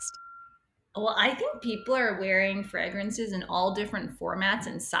your interest? Well, I think people are wearing fragrances in all different formats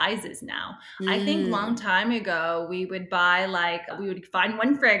and sizes now. I think long Mm, time ago we would find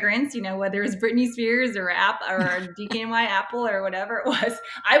one fragrance, whether it's Britney Spears or DKNY Apple or whatever it was.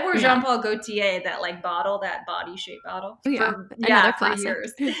 I wore yeah. Jean Paul Gaultier, that body shape bottle Oh, yeah. for Another for classic.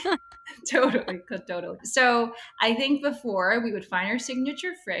 years. Totally. So I think before we would find our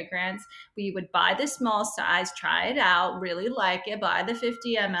signature fragrance, we would buy the small size, try it out, really like it, buy the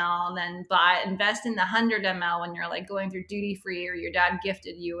 50 ml, then invest in the 100 ml when you're like going through duty free or your dad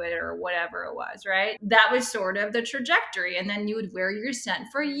gifted you it or whatever it was, right? That was sort of the trajectory. And then you would wear your scent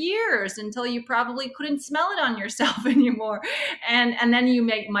for years until you probably couldn't smell it on yourself anymore. And then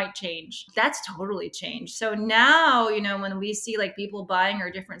might change. That's totally changed. So now, when we see like people buying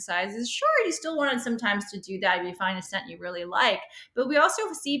our different sizes, sure, you still want sometimes to do that if you find a scent you really like. But we also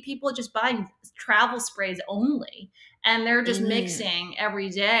see people just buying travel sprays only, and they're just Mm. mixing every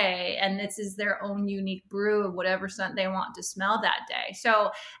day, and this is their own unique brew of whatever scent they want to smell that day.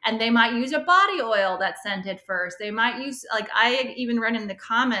 So, and they might use a body oil that's scented first. They might use, like, I even read in the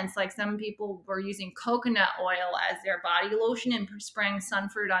comments, like some people were using coconut oil as their body lotion and spraying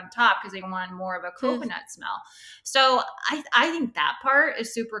sunfruit on top because they wanted more of a Hmm. coconut smell. So I think that part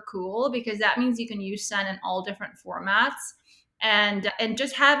is super cool because that means you can use scent in all different formats. And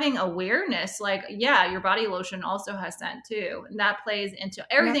just having awareness, like, yeah, your body lotion also has scent too, and that plays into Yep.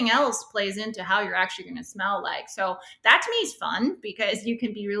 everything else, plays into how you're actually going to smell like. So that to me is fun because you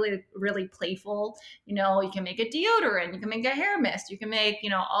can be really, really playful. You can make a deodorant, you can make a hair mist, you can make,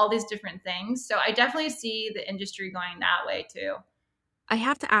 all these different things. So I definitely see the industry going that way too. I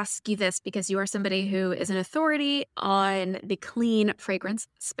have to ask you this because you are somebody who is an authority on the clean fragrance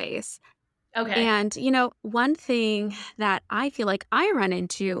space. Okay. And, one thing that I feel like I run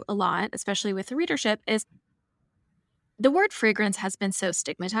into a lot, especially with the readership, is the word fragrance has been so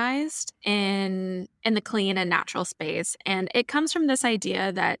stigmatized in the clean and natural space. And it comes from this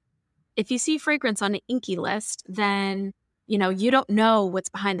idea that if you see fragrance on an inky list, then you don't know what's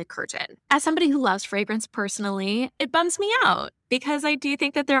behind the curtain. As somebody who loves fragrance personally, it bums me out because I do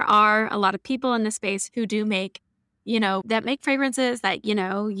think that there are a lot of people in this space who do that make fragrances that,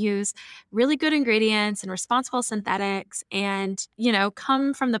 use really good ingredients and responsible synthetics and,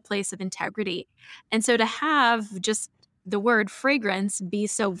 come from the place of integrity. And so to have just the word fragrance be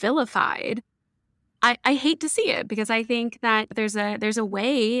so vilified, I hate to see it because I think that there's a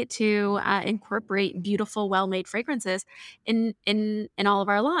way to incorporate beautiful, well-made fragrances in all of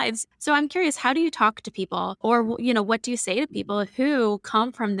our lives. So I'm curious, how do you talk to people, or what do you say to people who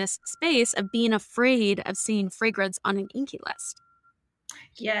come from this space of being afraid of seeing fragrance on an inky list?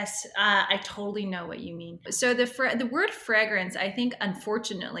 Yes, I totally know what you mean. So the word fragrance, I think,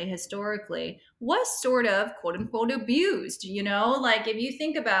 unfortunately, historically, was sort of quote unquote abused. Like if you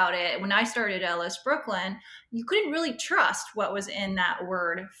think about it, when I started Ellis Brooklyn, you couldn't really trust what was in that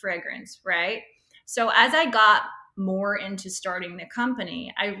word fragrance, right? So as I got more into starting the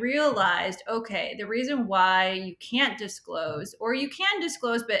company, I realized, okay, the reason why you can't disclose, or you can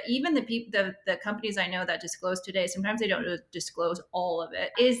disclose, but even the companies I know that disclose today, sometimes they don't disclose all of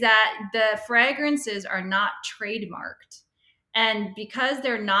it, is that the fragrances are not trademarked. And because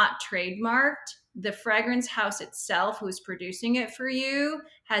they're not trademarked, the fragrance house itself, who's producing it for you,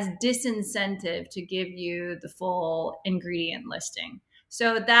 has disincentive to give you the full ingredient listing.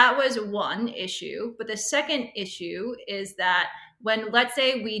 So that was one issue. But the second issue is that when, let's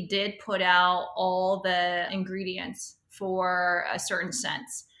say, we did put out all the ingredients for a certain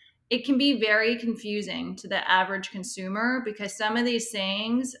scents, it can be very confusing to the average consumer because some of these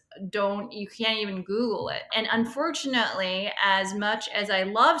things you can't even Google it. And unfortunately, as much as I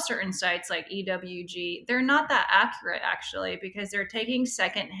love certain sites like EWG, they're not that accurate actually because they're taking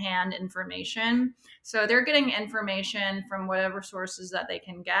secondhand information. So they're getting information from whatever sources that they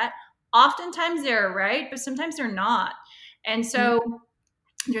can get. Oftentimes they're right, but sometimes they're not. And so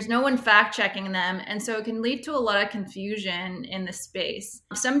there's no one fact checking them. And so it can lead to a lot of confusion in the space.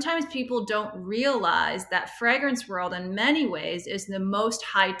 Sometimes people don't realize that fragrance world in many ways is the most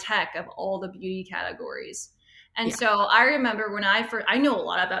high tech of all the beauty categories. And so I remember when I know a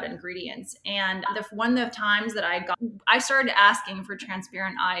lot about ingredients, and one of the times that I started asking for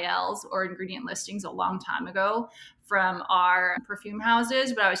transparent ILs or ingredient listings a long time ago from our perfume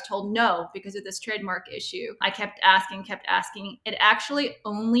houses, but I was told no because of this trademark issue. I kept asking. It actually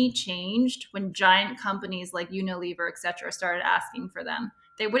only changed when giant companies like Unilever, et cetera, started asking for them.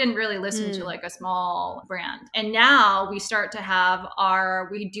 They wouldn't really listen to like a small brand. And now we start to have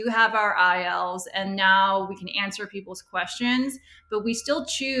we do have our ILs, and now we can answer people's questions, but we still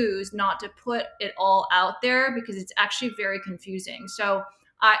choose not to put it all out there because it's actually very confusing. So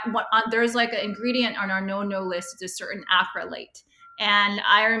there's like an ingredient on our no list. It's a certain acrylate. And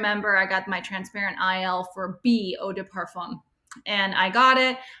I remember I got my transparent IL for B, Eau de Parfum. And I got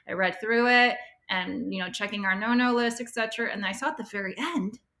it. I read through it and, checking our no list, etc. And I saw at the very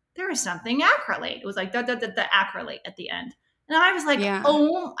end, there was something acrylate. It was like the acrylate at the end. And I was like,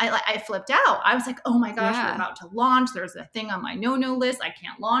 I flipped out. I was like, oh my gosh, we're about to launch. There's a thing on my no list. I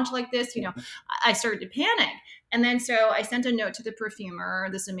can't launch like this. I started to panic. And then so I sent a note to the perfumer,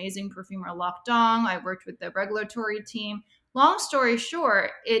 this amazing perfumer, Loc Dong. I worked with the regulatory team. Long story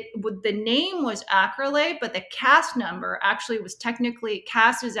short, the name was acrylate, but the CAS number actually was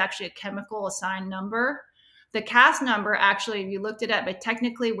CAS is actually a chemical assigned number. The CAS number actually, if you looked it up, it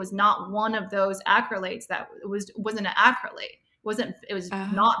technically was not one of those acrylates that wasn't an acrylate. It was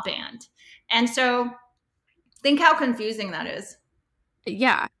not banned. And so think how confusing that is.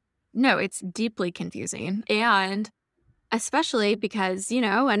 Yeah. No, it's deeply confusing. And especially because,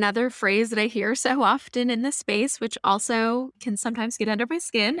 another phrase that I hear so often in this space, which also can sometimes get under my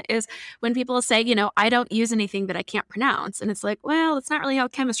skin, is when people say, I don't use anything that I can't pronounce. And it's like, well, it's not really how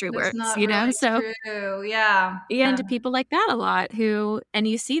chemistry works, not really So true. Yeah. And people like that a lot and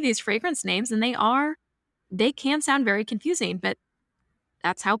you see these fragrance names and they can sound very confusing, but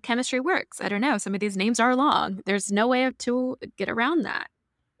that's how chemistry works. I don't know. Some of these names are long. There's no way to get around that.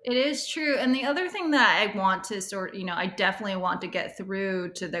 It is true. And the other thing that I want to I definitely want to get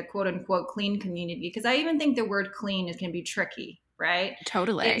through to the quote unquote clean community, because I even think the word clean is going to be tricky, right?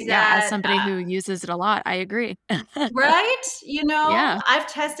 Totally. As somebody who uses it a lot, I agree. Right? I've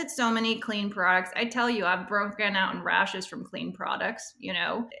tested so many clean products. I tell you, I've broken out in rashes from clean products.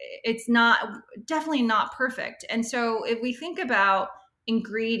 It's definitely not perfect. And so if we think about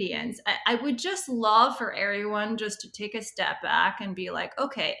ingredients, I would just love for everyone just to take a step back and be like,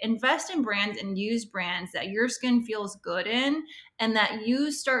 okay, invest in brands and use brands that your skin feels good in and that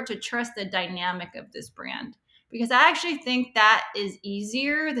you start to trust the dynamic of this brand. Because I actually think that is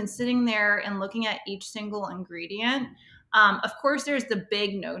easier than sitting there and looking at each single ingredient. Of course, there's the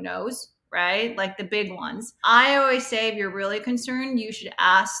big no-nos, right? Like the big ones. I always say if you're really concerned, you should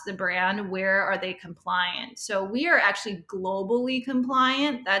ask the brand, where are they compliant? So we are actually globally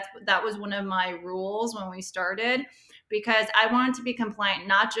compliant. That was one of my rules when we started, because I wanted to be compliant,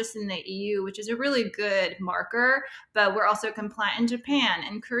 not just in the EU, which is a really good marker, but we're also compliant in Japan,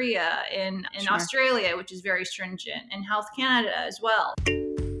 in Korea, in Australia, which is very stringent, and Health Canada as well.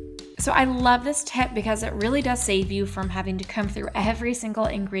 So I love this tip because it really does save you from having to comb through every single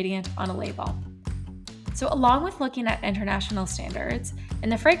ingredient on a label. So along with looking at international standards, in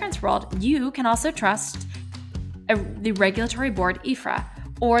the fragrance world, you can also trust the regulatory board IFRA,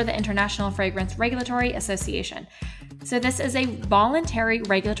 or the International Fragrance Regulatory Association. So this is a voluntary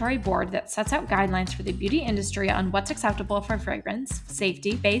regulatory board that sets out guidelines for the beauty industry on what's acceptable for fragrance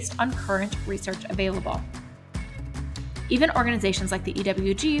safety based on current research available. Even organizations like the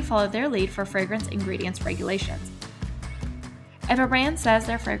EWG follow their lead for fragrance ingredients regulations. If a brand says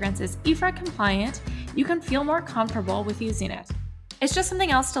their fragrance is IFRA compliant, you can feel more comfortable with using it. It's just something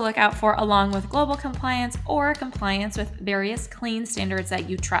else to look out for along with global compliance or compliance with various clean standards that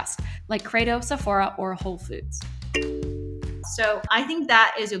you trust, like Credo, Sephora, or Whole Foods. So I think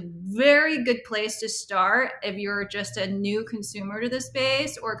that is a very good place to start if you're just a new consumer to the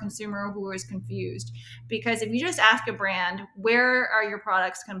space or a consumer who is confused. Because if you just ask a brand, where are your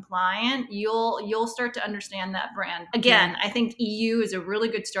products compliant, you'll start to understand that brand. Again, I think EU is a really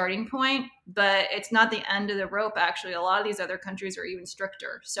good starting point, but it's not the end of the rope. Actually, a lot of these other countries are even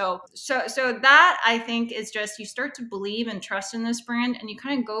stricter. So that, I think, is just, you start to believe and trust in this brand, and you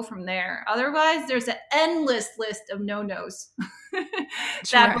kind of go from there. Otherwise, there's an endless list of no-nos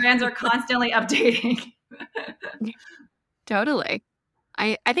that brands are constantly updating. Totally.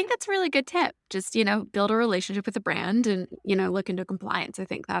 I think that's a really good tip. Just, build a relationship with the brand and, look into compliance. I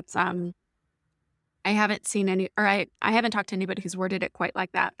think that's, I haven't seen any, or I haven't talked to anybody who's worded it quite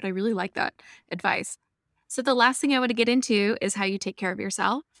like that, but I really like that advice. So the last thing I want to get into is how you take care of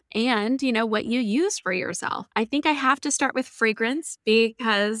yourself and, what you use for yourself. I think I have to start with fragrance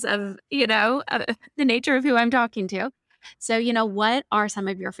because of, the nature of who I'm talking to. So, what are some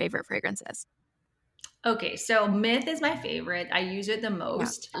of your favorite fragrances? Okay, so Myth is my favorite. I use it the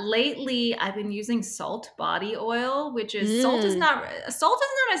most. Lately, I've been using Salt body oil, which is salt is not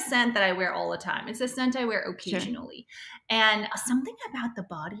a scent that I wear all the time. It's a scent I wear occasionally. Sure. And something about the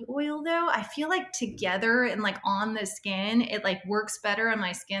body oil though, I feel like together and like on the skin, it like works better on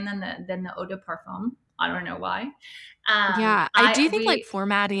my skin than the eau de parfum. I don't know why. I do think like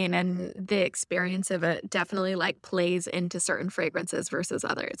formatting and the experience of it definitely like plays into certain fragrances versus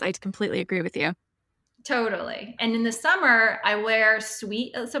others. I completely agree with you. Totally. And in the summer, I wear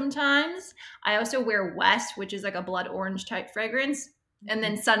Sweet sometimes. I also wear West, which is like a blood orange type fragrance, and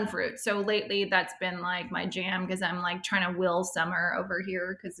then Sunfruit. So lately that's been like my jam because I'm like trying to will summer over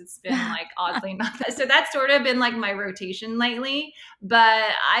here because it's been like oddly not that. So that's sort of been like my rotation lately.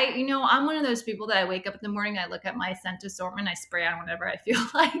 But I'm one of those people that I wake up in the morning, I look at my scent assortment, I spray on whatever I feel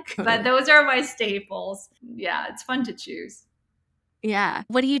like. But those are my staples. Yeah, it's fun to choose. Yeah.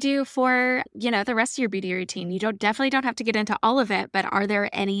 What do you do for, the rest of your beauty routine? You definitely don't have to get into all of it, but are there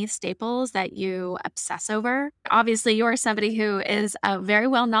any staples that you obsess over? Obviously, you're somebody who is very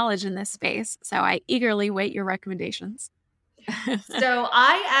well knowledge in this space, so I eagerly wait your recommendations. So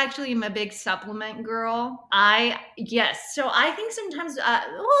I actually am a big supplement girl. So I think sometimes, it's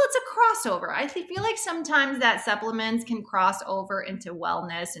a crossover. I feel like sometimes that supplements can cross over into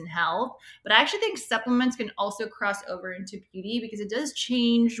wellness and health, but I actually think supplements can also cross over into beauty because it does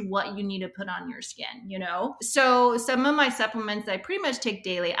change what you need to put on your skin, So some of my supplements I pretty much take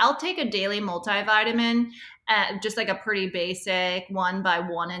daily. I'll take a daily multivitamin, just like a pretty basic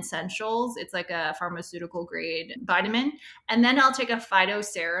 1x1 essentials. It's like a pharmaceutical grade vitamin. And then I'll take a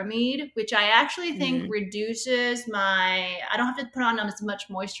phytoceramide, which I actually think reduces I don't have to put on as much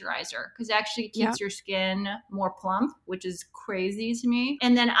moisturizer because it actually keeps your skin more plump, which is crazy to me.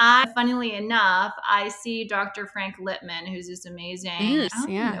 And then funnily enough, I see Dr. Frank Littman, who's this amazing, I don't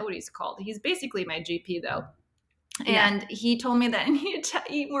even know what he's called. He's basically my GP though. And he told me that I needed to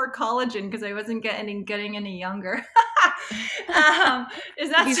eat more collagen because I wasn't getting any younger. Is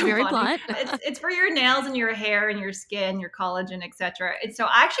that He's so very funny? blunt. It's for your nails and your hair and your skin, your collagen, etc. And so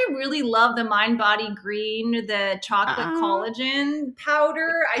I actually really love the Mind Body Green, the chocolate collagen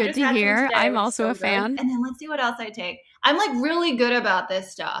powder. Good I just to had hear. some today. I'm also a fan. And then let's see what else I take. I'm like really good about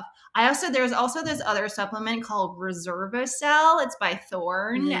this stuff. There's also this other supplement called Reserva-Cell. It's by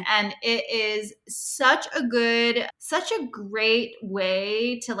Thorne, and it is such a great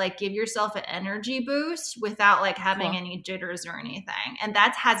way to like give yourself an energy boost without like having any jitters or anything. And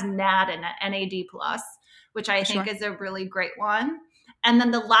that has NAD in it, NAD plus, which I think is a really great one. And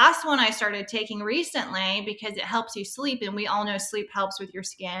then the last one I started taking recently because it helps you sleep, and we all know sleep helps with your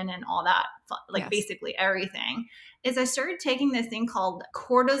skin and all that, like basically everything, is I started taking this thing called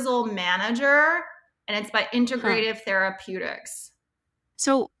Cortisol Manager, and it's by Integrative Therapeutics.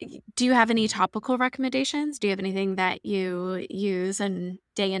 So do you have any topical recommendations? Do you have anything that you use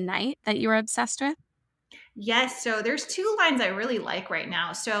day and night that you're obsessed with? Yes. So there's two lines I really like right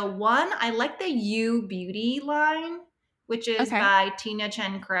now. So one, I like the You Beauty line, which is by Tina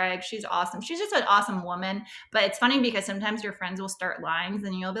Chen Craig. She's awesome. She's just an awesome woman. But it's funny because sometimes your friends will start lines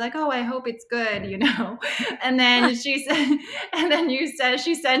and you'll be like, oh, I hope it's good, And then she sent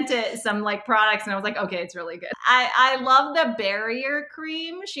it some like products and I was like, okay, it's really good. I love the barrier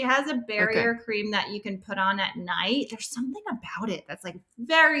cream. She has a barrier cream that you can put on at night. There's something about it that's like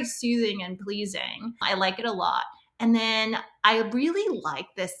very soothing and pleasing. I like it a lot. And then I really like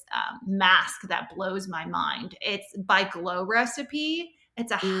this mask that blows my mind. It's by Glow Recipe.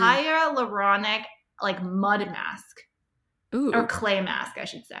 It's a hyaluronic like mud mask. Or clay mask, I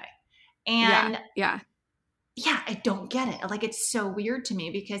should say. And yeah, I don't get it. Like, it's so weird to me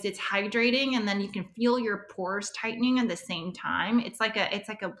because it's hydrating and then you can feel your pores tightening at the same time. It's like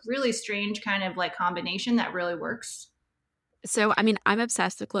a really strange kind of like combination that really works. So, I mean, I'm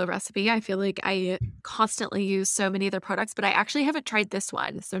obsessed with Glow Recipe. I feel like I constantly use so many of their products, but I actually haven't tried this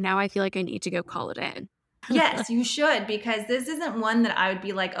one. So now I feel like I need to go call it in. Yes, you should, because this isn't one that I would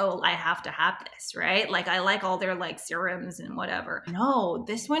be like, oh, I have to have this, right? Like, I like all their like serums and whatever. No,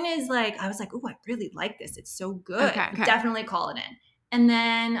 this one is like, I was like, oh, I really like this. It's so good. Okay. Definitely call it in. And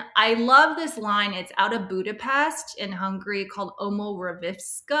then I love this line. It's out of Budapest in Hungary called Omo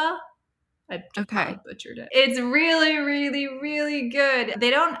Revivska. I probably butchered it. It's really, really, really good.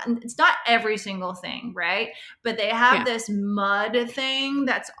 It's not every single thing, right? But they have this mud thing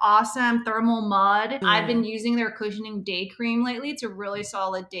that's awesome, thermal mud. I've been using their cushioning day cream lately. It's a really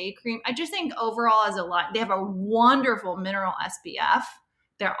solid day cream. I just think overall as a line, they have a wonderful mineral SPF.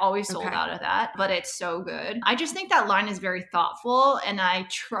 They're always sold out of that, but it's so good. I just think that line is very thoughtful and I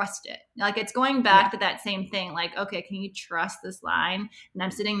trust it. Like, it's going back to that same thing. Like, okay, can you trust this line? And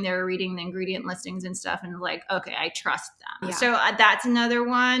I'm sitting there reading the ingredient listings and stuff and like, okay, I trust them. Yeah. So that's another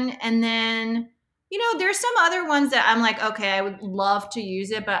one. And then, there's some other ones that I'm like, okay, I would love to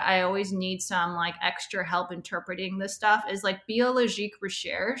use it, but I always need some like extra help interpreting this stuff, is like Biologique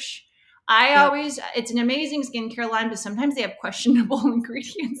Recherche. It's an amazing skincare line, but sometimes they have questionable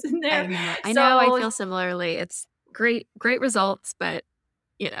ingredients in there. I know. I feel similarly. It's great results, but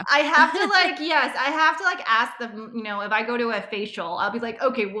I have to like ask them, if I go to a facial, I'll be like,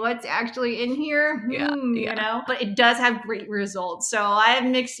 okay, what's actually in here? But it does have great results. So I have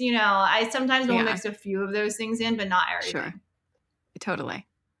mixed, I sometimes will mix a few of those things in, but not everything. Sure. Totally.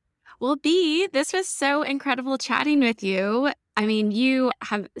 Well, Bea, this was so incredible chatting with you. I mean, you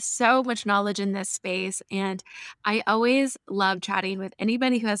have so much knowledge in this space, and I always love chatting with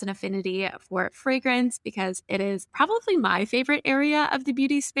anybody who has an affinity for fragrance because it is probably my favorite area of the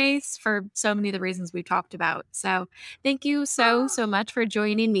beauty space for so many of the reasons we've talked about. So thank you so much for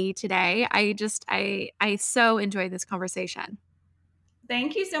joining me today. I so enjoyed this conversation.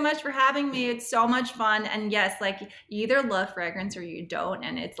 Thank you so much for having me. It's so much fun. And yes, like, you either love fragrance or you don't.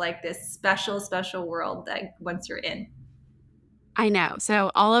 And it's like this special, special world that once you're in. I know.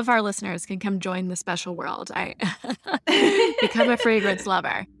 So all of our listeners can come join the special world. I become a fragrance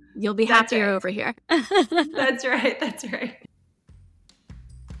lover. You'll be happier over here. That's right.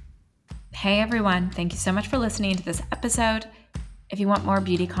 Hey everyone, thank you so much for listening to this episode. If you want more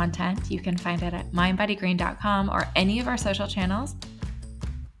beauty content, you can find it at mindbodygreen.com or any of our social channels.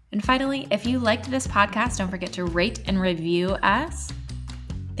 And finally, if you liked this podcast, don't forget to rate and review us.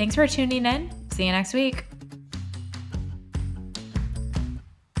 Thanks for tuning in. See you next week.